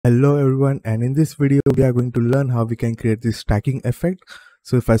Hello everyone, and in this video we are going to learn how we can create this stacking effect.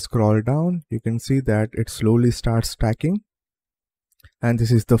 So if I scroll down, you can see that it slowly starts stacking, and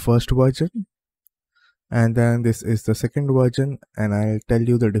this is the first version, and then this is the second version, and I'll tell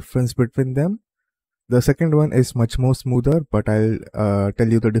you the difference between them. The second one is much more smoother, but I'll tell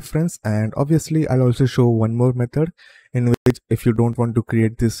you the difference. And obviously I'll also show one more method in which, if you don't want to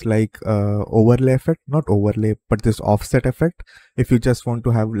create this overlay effect, not overlay, but this offset effect, if you just want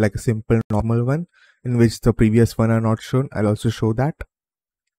to have like a simple normal one in which the previous one are not shown, I'll also show that.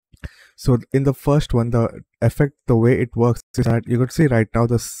 So in the first one, the effect, the way it works is that you could see right now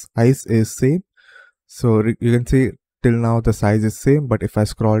the size is same. So you can see till now the size is same, but if I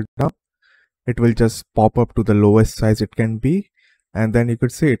scroll down, it will just pop up to the lowest size it can be, and then you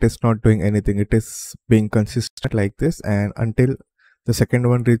could see it is not doing anything. It is being consistent like this, and until the second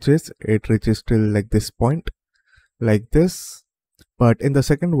one reaches, it reaches till like this point, like this. But in the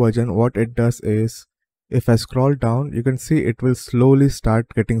second version, what it does is, if I scroll down, you can see it will slowly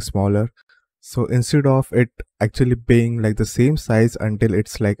start getting smaller. So instead of it actually being like the same size until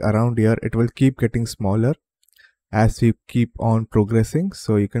it's like around here, it will keep getting smaller as we keep on progressing.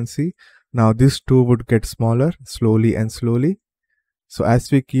 So you can see now this two would get smaller slowly and slowly. So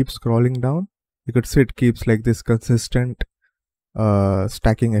as we keep scrolling down, you could see it keeps like this consistent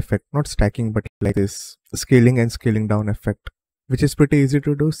stacking effect, not stacking, but like this scaling and scaling down effect, which is pretty easy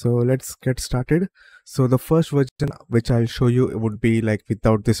to do. So let's get started. So the first version which I'll show you, it would be like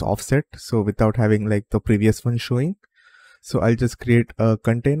without this offset, so without having like the previous one showing. So I'll just create a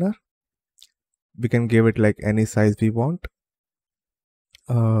container. We can give it like any size we want.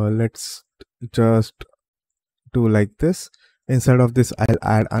 Let's just do like this. Inside of this, I'll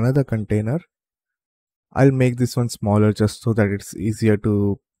add another container. I'll make this one smaller just so that it's easier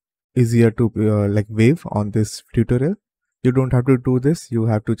to like wave on this tutorial. You don't have to do this. You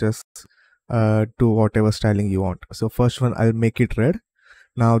have to just do whatever styling you want. So first one, I'll make it red.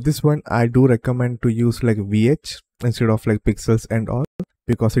 Now this one, I do recommend to use like VH instead of like pixels and all,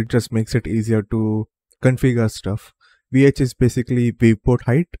 because it just makes it easier to configure stuff. VH is basically viewport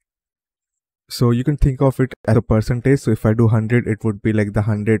height. So you can think of it as a percentage. So if I do 100, it would be like the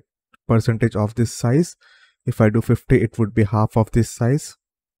 100% of this size. If I do 50, it would be half of this size.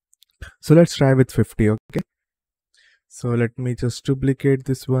 So let's try with 50, okay? So let me just duplicate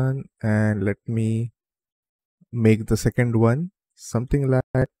this one, and let me make the second one something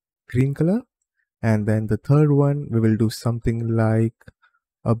like green color. And then the third one, we will do something like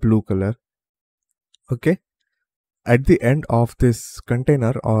a blue color. Okay. At the end of this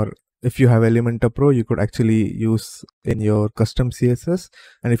container, or if you have Elementor Pro, you could actually use in your custom CSS.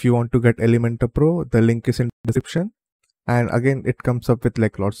 And if you want to get Elementor Pro, the link is in the description. And again, it comes up with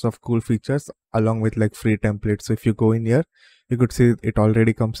like lots of cool features along with like free templates. So if you go in here, you could see it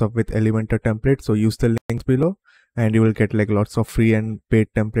already comes up with Elementor template. So use the links below and you will get like lots of free and paid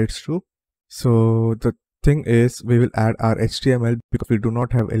templates too. So the thing is, we will add our HTML because we do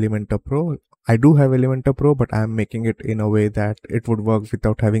not have Elementor Pro. I do have Elementor Pro, but I am making it in a way that it would work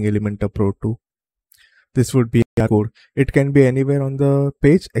without having Elementor Pro too. This would be our code. It can be anywhere on the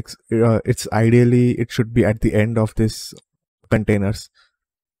page. It's ideally, it should be at the end of this containers.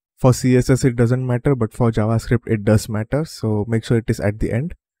 For CSS, it doesn't matter, but for JavaScript, it does matter. So make sure it is at the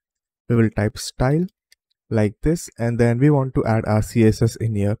end. We will type style like this, and then we want to add our CSS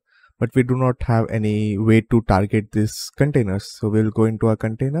in here, but we do not have any way to target these containers. So we'll go into our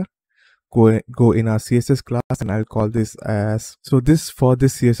container, go in our CSS class, and I'll call this as, so this for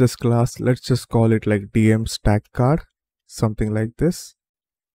this CSS class, let's just call it like DM stack card, something like this.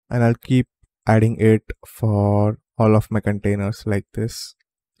 And I'll keep adding it for all of my containers like this.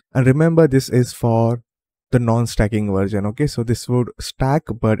 And remember, this is for the non-stacking version. Okay, so this would stack,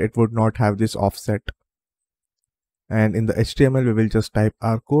 but it would not have this offset. And in the HTML, we will just type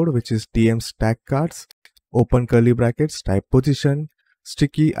our code, which is DM stack cards, open curly brackets, type position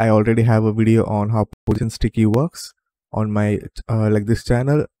sticky. I already have a video on how position sticky works on my like this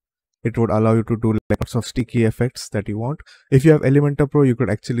channel. It would allow you to do lots of sticky effects that you want. If you have Elementor Pro, you could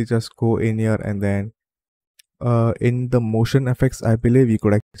actually just go in here, and then in the motion effects, I believe you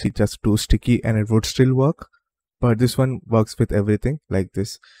could actually just do sticky and it would still work. But this one works with everything like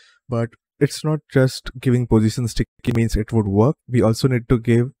this. But it's not just giving position sticky means it would work. We also need to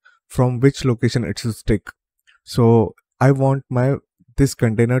give from which location it should stick. So I want this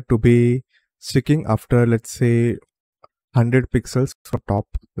container to be sticking after, let's say, 100 pixels from top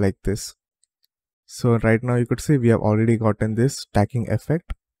like this. So right now you could see we have already gotten this stacking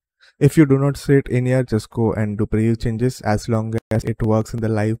effect. If you do not see it in here, just go and do preview changes. As long as it works in the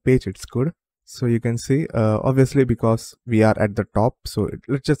live page, it's good. So you can see, obviously because we are at the top, so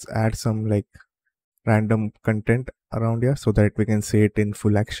let's just add some like random content around here so that we can see it in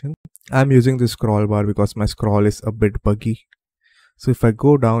full action. I'm using this scroll bar because my scroll is a bit buggy. So if I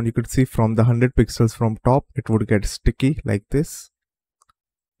go down, you could see from the 100 pixels from top, it would get sticky like this,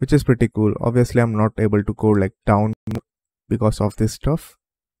 which is pretty cool. Obviously, I'm not able to go like down because of this stuff.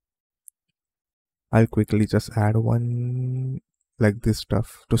 I'll quickly just add one like this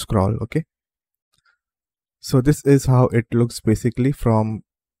stuff to scroll. Okay. So this is how it looks basically from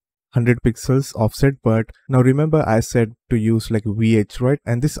 100 pixels offset. But now remember I said to use like VH, right?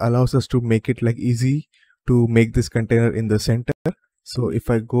 And this allows us to make it like easy to make this container in the center. So if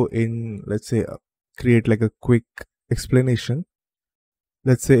I go in, let's say create like a quick explanation.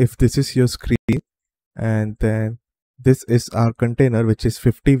 Let's say if this is your screen and then this is our container, which is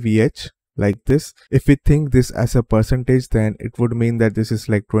 50 VH like this. If we think this as a percentage, then it would mean that this is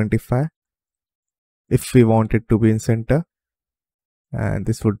like 25 if we want it to be in center, and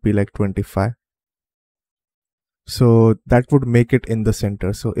this would be like 25. So that would make it in the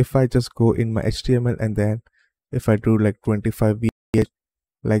center. So if I just go in my HTML and then if I do like 25 VH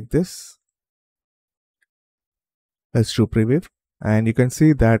like this, let's do preview, and you can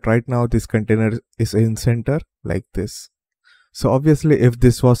see that right now this container is in center like this. So obviously if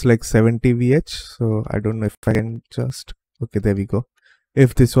this was like 70 VH, so I don't know if I can just, okay, there we go.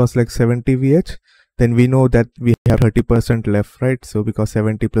 If this was like 70 VH, then we know that we have 30% left, right? So because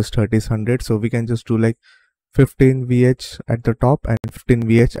 70 plus 30 is 100, so we can just do like 15 VH at the top and 15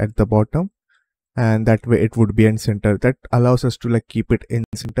 VH at the bottom, and that way it would be in center. That allows us to like keep it in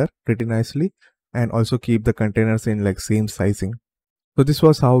center pretty nicely and also keep the containers in like same sizing. So this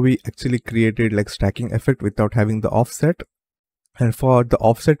was how we actually created like stacking effect without having the offset. And for the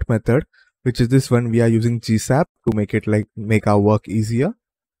offset method, which is this one, we are using GSAP to make it like make our work easier.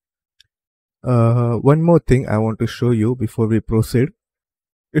 One more thing I want to show you before we proceed.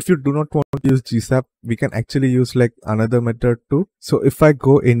 If you do not want to use GSAP, we can actually use like another method too. So if I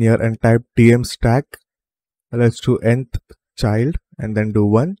go in here and type DM stack, let's do nth child and then do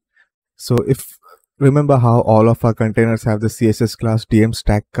 1. So if remember how all of our containers have the CSS class DM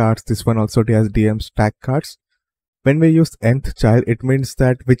stack cards, this one also has DM stack cards. When we use nth child, it means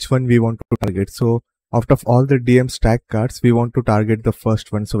that which one we want to target. So out of all the DM stack cards, we want to target the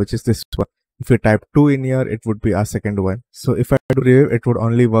first one, so which is this one. If we type 2 in here, it would be our second one. So if I do review, it would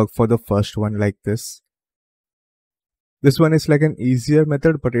only work for the first one like this. This one is like an easier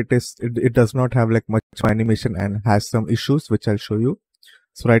method, but it does not have like much animation and has some issues, which I'll show you.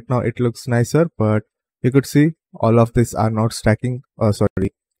 So right now it looks nicer, but you could see all of these are not sticking,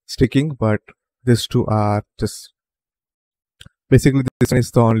 but these two are just, basically this one is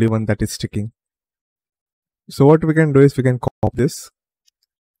the only one that is sticking. So what we can do is we can copy this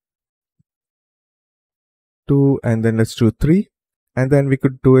 2 and then let's do 3, and then we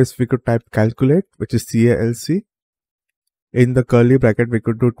could do is we could type calculate, which is CALC. In the curly bracket we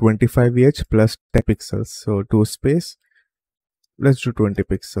could do 25 VH plus 10 pixels. So 2 space, let's do 20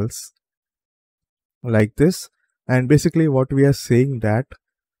 pixels like this. And basically what we are saying that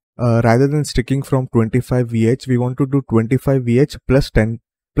rather than sticking from 25 VH, we want to do 25 VH plus 10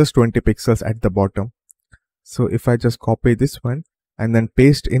 plus 20 pixels at the bottom. So if I just copy this one and then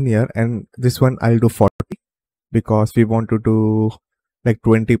paste in here, and this one I'll do 40 because we want to do like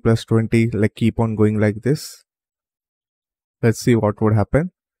 20 plus 20, like keep on going like this. Let's see what would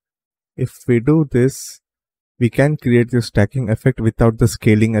happen. If we do this, we can create this stacking effect without the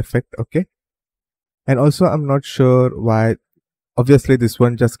scaling effect, okay? And also I'm not sure why, obviously this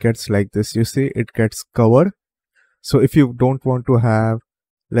one just gets like this, you see it gets covered. So if you don't want to have,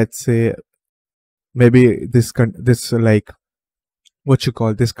 let's say maybe this like what you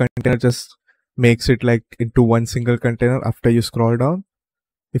call this container just makes it like into one single container after you scroll down.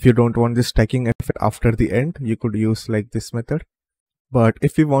 If you don't want this stacking effect after the end, you could use like this method. But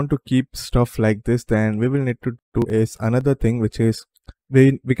if we want to keep stuff like this, then we will need to do is another thing, which is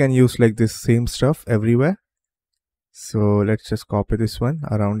we can use like this same stuff everywhere. So let's just copy this one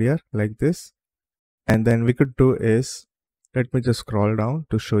around here like this, and then we could do is, let me just scroll down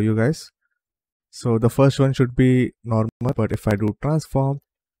to show you guys. So the first one should be normal, but if I do transform,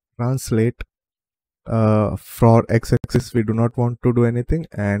 translate, for x-axis we do not want to do anything,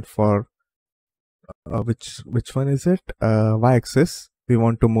 and for which one is it, y-axis, we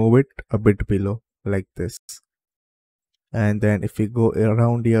want to move it a bit below like this. And then if we go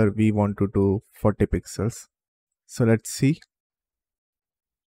around here, we want to do 40 pixels. So let's see.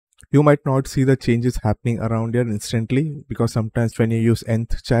 You might not see the changes happening around here instantly because sometimes when you use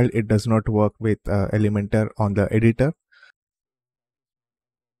nth child, it does not work with Elementor on the editor.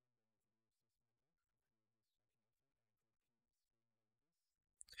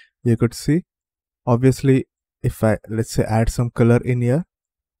 You could see, obviously, if I, let's say, add some color in here,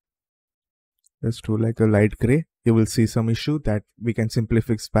 let's do like a light gray, you will see some issue that we can simply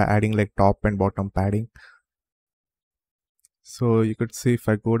fix by adding like top and bottom padding. So you could see if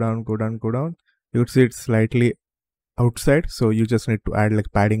I go down, you could see it's slightly outside, so you just need to add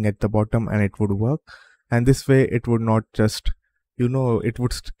like padding at the bottom and it would work. And this way it would not just, it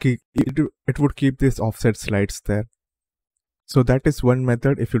would it would keep this offset slides there. So that is one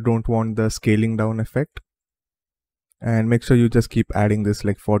method if you don't want the scaling down effect. And make sure you just keep adding this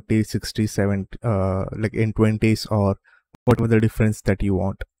like 40, 60, 70, like in 20s or whatever the difference that you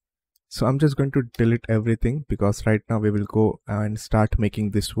want. So I'm just going to delete everything because right now we will go and start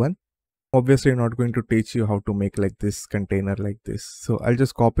making this one. Obviously, I'm not going to teach you how to make like this container like this. So I'll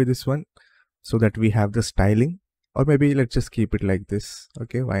just copy this one so that we have the styling, or maybe let's just keep it like this.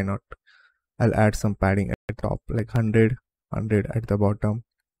 Okay, why not? I'll add some padding at the top, like 100 at the bottom.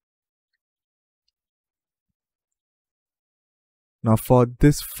 Now for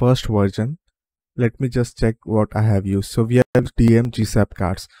this first version, let me just check what I have used. So we have GSAP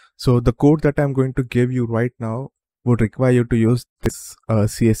cards. So the code that I'm going to give you right now would require you to use this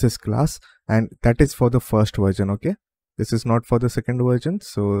CSS class, and that is for the first version. Okay, this is not for the second version,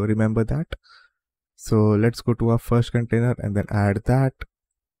 so remember that. So let's go to our first container and then add that.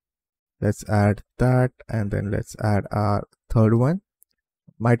 Let's add that, and then let's add our third one.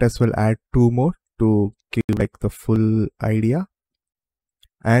 Might as well add 2 more to give like the full idea.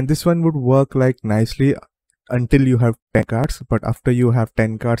 And this one would work like nicely until you have 10 cards, but after you have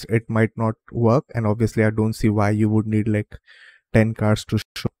 10 cards it might not work, and obviously I don't see why you would need like 10 cards to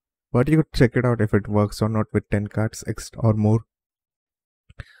show, but you could check it out if it works or not with 10 cards or more.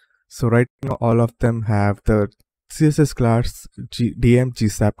 So right now all of them have the CSS class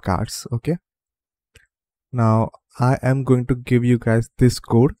GSAP cards. Okay, now I am going to give you guys this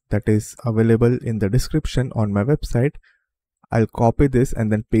code that is available in the description on my website. I'll copy this and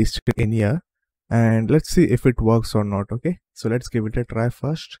then paste it in here, and let's see if it works or not. Okay, so let's give it a try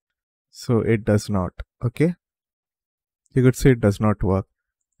first. So it does not. Okay, you could see it does not work,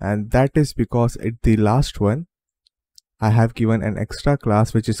 and that is because the last one I have given an extra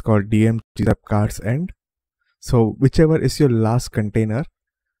class which is called GSAP cards end. So whichever is your last container,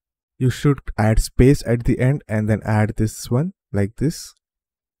 you should add space at the end and then add this one like this,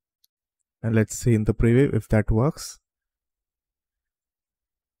 and let's see in the preview if that works.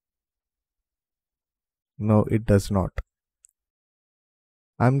 No, it does not.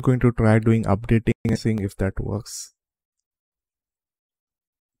 I'm going to try doing updating and seeing if that works.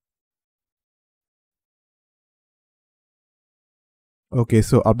 Okay,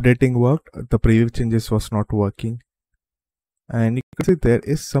 so updating worked, the preview changes was not working. And you can see there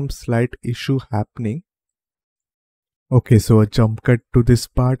is some slight issue happening. Okay, so a jump cut to this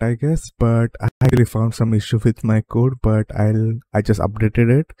part, I guess, but I actually found some issue with my code, but I just updated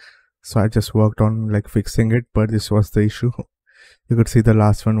it. So I just worked on like fixing it, but this was the issue. You could see the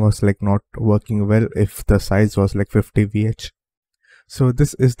last one was like not working well if the size was like 50 VH. So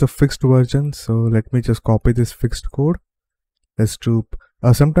this is the fixed version. So let me just copy this fixed code. Let's do,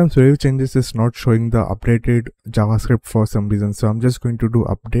 sometimes preview changes is not showing the updated JavaScript for some reason. So I'm just going to do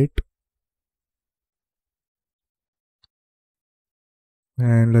update.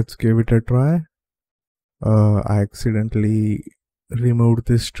 And let's give it a try. I accidentally removed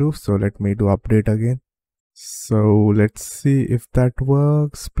this too, so let me do update again. So let's see if that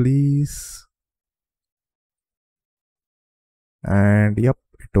works, please. And yep,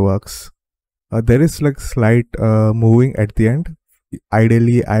 it works. There is like slight moving at the end.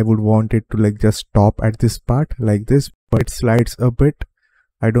 Ideally I would want it to like just stop at this part like this, but it slides a bit.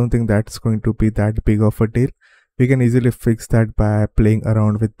 I don't think that's going to be that big of a deal. We can easily fix that by playing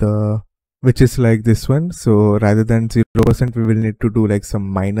around with the, which is like this one. So rather than 0%, we will need to do like some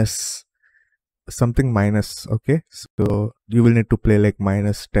minus, something minus. Okay, so you will need to play like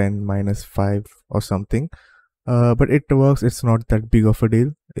 -10, -5 or something. But it works. It's not that big of a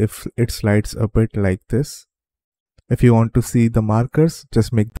deal if it slides a bit like this. If you want to see the markers,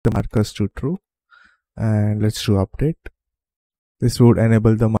 just make the markers to true, and let's do update. This would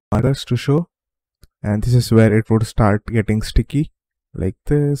enable the markers to show, and this is where it would start getting sticky like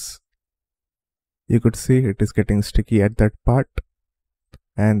this. You could see it is getting sticky at that part,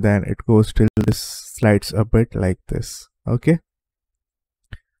 and then it goes till this slides a bit like this. Okay,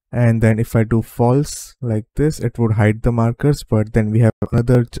 and then if I do false like this, it would hide the markers. But then we have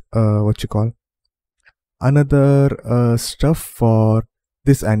another another stuff for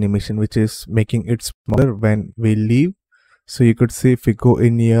this animation, which is making it smaller when we leave. So you could see if we go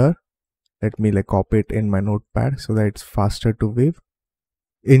in here, let me like copy it in my notepad so that it's faster to weave.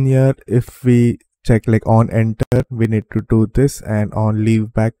 In here, if we check like on enter, we need to do this, and on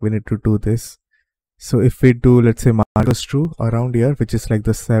leave back, we need to do this. So if we do, let's say markers true around here, which is like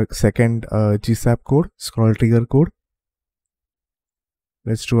the second GSAP code, scroll trigger code.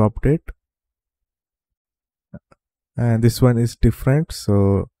 Let's do update. And this one is different.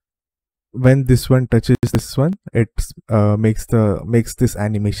 So when this one touches this one, it makes this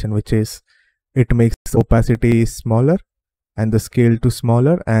animation, which is it makes the opacity smaller and the scale to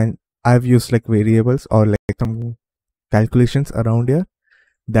smaller. And I've used like variables or like some calculations around here.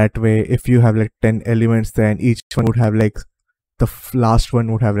 That way, if you have like 10 elements, then each one would have like the last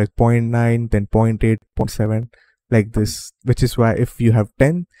one would have like 0.9, then 0.8, 0.7, like this. Which is why if you have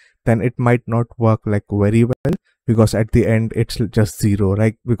 10, then it might not work like very well, because at the end it's just 0,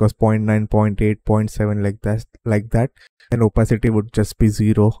 right? Because 0.9, 0.8, 0.7, like that, and opacity would just be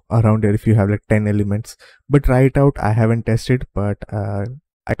 0 around here if you have like 10 elements. But try it out. I haven't tested, but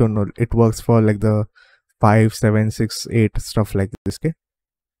I don't know, it works for like the 5, 7, 6, 8 stuff like this. Okay.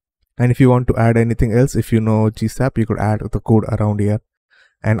 And if you want to add anything else, if you know GSAP, you could add the code around here.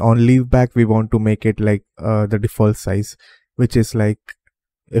 And on leave back, we want to make it like the default size, which is like,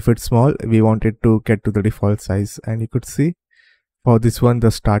 if it's small, we want it to get to the default size. And you could see for this one,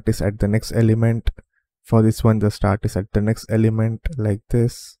 the start is at the next element. For this one, the start is at the next element, like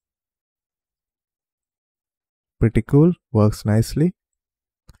this. Pretty cool, works nicely.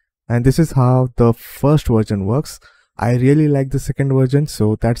 And this is how the first version works. I really like the second version,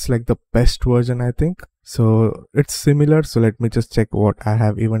 so that's like the best version, I think. So it's similar. So let me just check what I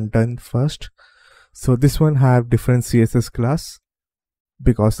have even done first. So this one have different CSS class,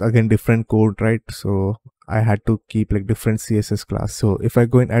 because again different code, right? So I had to keep like different CSS class. So if I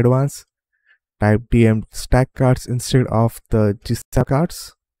go in advanced, type DM stack cards instead of the GSAP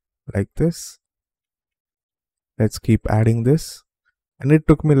cards, like this. Let's keep adding this. And it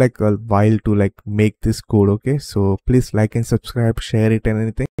took me like a while to like make this code. Okay, so please like and subscribe, share it, and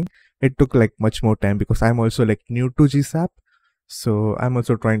anything. It took like much more time because I'm also like new to GSAP. So I'm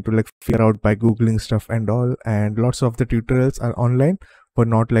also trying to like figure out by googling stuff and all, and lots of the tutorials are online, but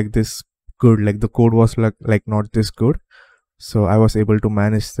not like this good. Like the code was like not this good. So I was able to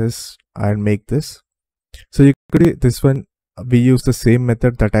manage this and make this. So you could see this one, we use the same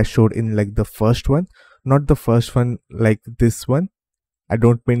method that I showed in like the first one, not the first one like this one. I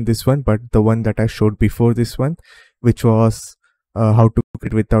don't mean this one, but the one that I showed before this one, which was how to cook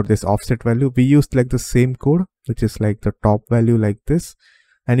it without this offset value. We used like the same code, which is like the top value like this.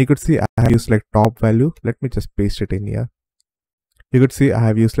 And you could see I have used like top value. Let me just paste it in here. You could see I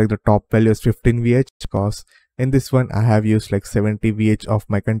have used like the top value as 15 VH, because in this one I have used like 70 VH of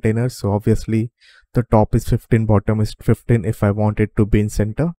my containers. So obviously the top is 15, bottom is 15 if I want it to be in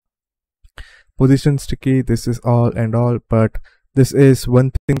center. Position sticky, this is all and all, but this is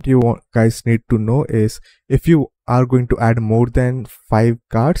one thing you guys need to know is if you are going to add more than 5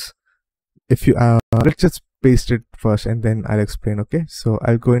 cards, if you let's just paste it first and then I'll explain. Okay, so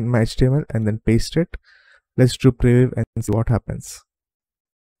I'll go in my HTML and then paste it. Let's do preview and see what happens.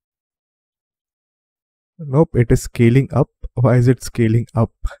 Nope, it is scaling up. Why is it scaling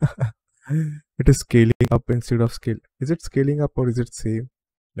up? It is scaling up instead of scale. Is it scaling up or is it same?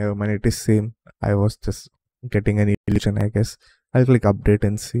 Never mind, it is same. I was just getting an illusion, I guess. I'll click update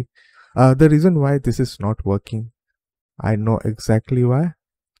and see. The reason why this is not working, I know exactly why,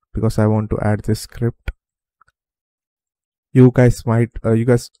 because I want to add this script. You guys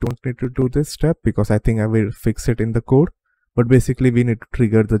don't need to do this step because I think I will fix it in the code. But basically we need to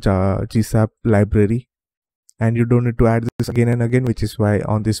trigger the GSAP library, and you don't need to add this again and again, which is why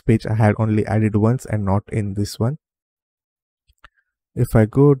on this page I had only added once and not in this one. If I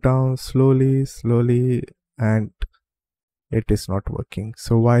go down slowly, and it is not working.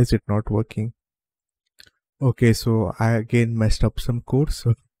 So why is it not working? Okay, so I again messed up some code.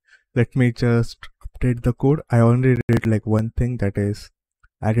 So let me just update the code. I only did like one thing, that is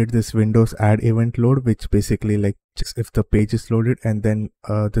added this Windows add event load, which basically like checks if the page is loaded and then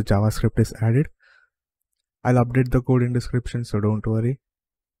the JavaScript is added. I'll update the code in description, so don't worry.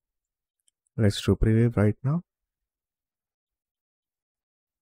 Let's do preview right now.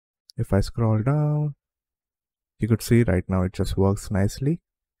 If I scroll down, you could see right now it just works nicely.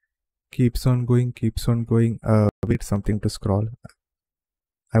 Keeps on going. Wait, something to scroll.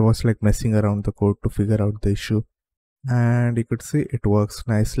 I was like messing around the code to figure out the issue, and you could see it works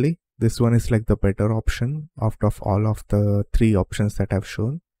nicely. This one is like the better option out of all of the 3 options that I've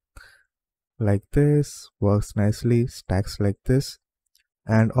shown. Like this, works nicely, stacks like this,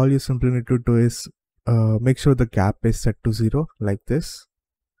 and all you simply need to do is make sure the gap is set to 0 like this.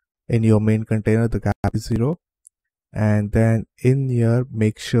 In your main container, the gap is 0. And then in here,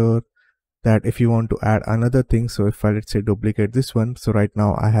 make sure that if you want to add another thing, so if I, let's say, duplicate this one, so right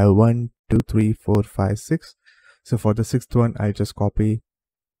now I have 1 2 3 4 5 6. So for the sixth one, I'll just copy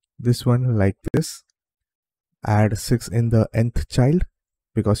this one like this, add 6 in the nth child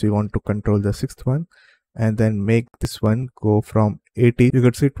because we want to control the sixth one, and then make this one go from 80, you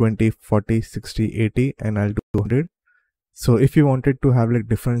could say 20 40 60 80, and I'll do 200. So if you wanted to have like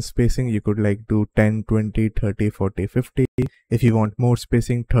different spacing, you could like do 10 20 30 40 50. If you want more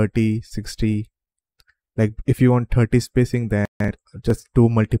spacing, 30 60. Like if you want 30 spacing, then just do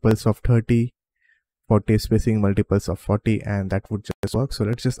multiples of 30, 40 spacing, multiples of 40, and that would just work. So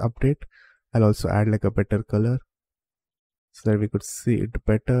let's just update. I'll also add like a better color so that we could see it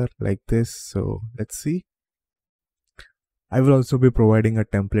better like this. So let's see. I will also be providing a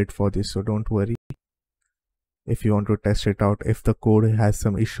template for this, so don't worry if you want to test it out, if the code has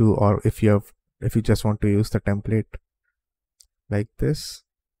some issue, or if you just want to use the template like this,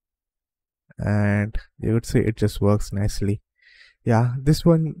 and you would see it just works nicely. Yeah, this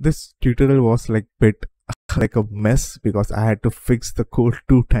tutorial was like bit like a mess because I had to fix the code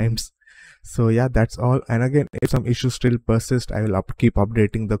 2 times. So yeah, that's all. And again, if some issues still persist, I will keep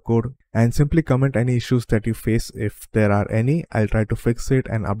updating the code, and simply comment any issues that you face. If there are any, I'll try to fix it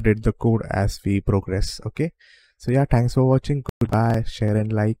and update the code as we progress. Okay, so yeah, thanks for watching. Goodbye, share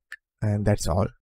and like, and that's all.